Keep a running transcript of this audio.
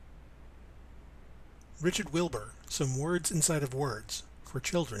Richard Wilbur, Some Words Inside of Words, for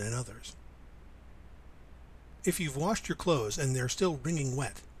Children and Others. If you've washed your clothes and they're still wringing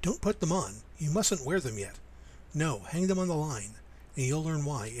wet, don't put them on. You mustn't wear them yet. No, hang them on the line, and you'll learn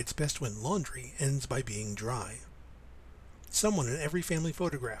why it's best when laundry ends by being dry. Someone in every family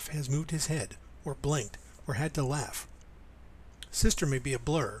photograph has moved his head, or blinked, or had to laugh. Sister may be a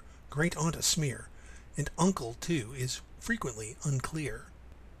blur, great aunt a smear, and uncle, too, is frequently unclear.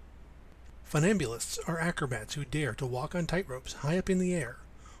 Funambulists are acrobats who dare to walk on tightropes high up in the air,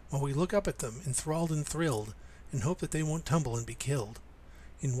 while we look up at them enthralled and thrilled, and hope that they won't tumble and be killed.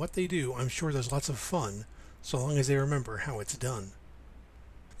 In what they do, I'm sure there's lots of fun, so long as they remember how it's done.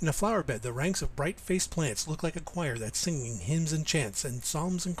 In a flower bed, the ranks of bright-faced plants look like a choir that's singing hymns and chants and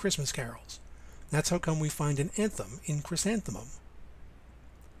psalms and Christmas carols. That's how come we find an anthem in chrysanthemum.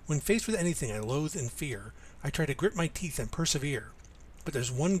 When faced with anything I loathe and fear, I try to grit my teeth and persevere. But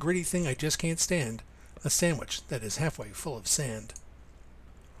there's one gritty thing I just can't stand, a sandwich that is halfway full of sand.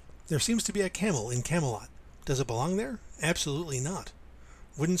 There seems to be a camel in Camelot. Does it belong there? Absolutely not.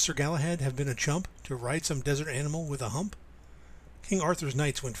 Wouldn't Sir Galahad have been a chump to ride some desert animal with a hump? King Arthur's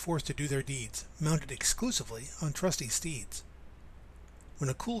knights went forth to do their deeds, mounted exclusively on trusty steeds.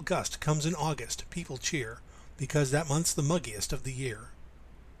 When a cool gust comes in August, people cheer, because that month's the muggiest of the year.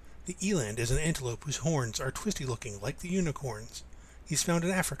 The eland is an antelope whose horns are twisty-looking like the unicorns. He's found in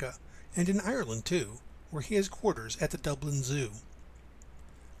Africa, and in Ireland too, where he has quarters at the Dublin Zoo.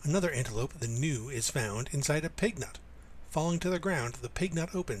 Another antelope, the gnu, is found inside a pig nut. Falling to the ground, the pig nut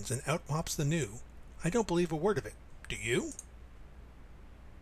opens, and out pops the gnu. I don't believe a word of it. Do you?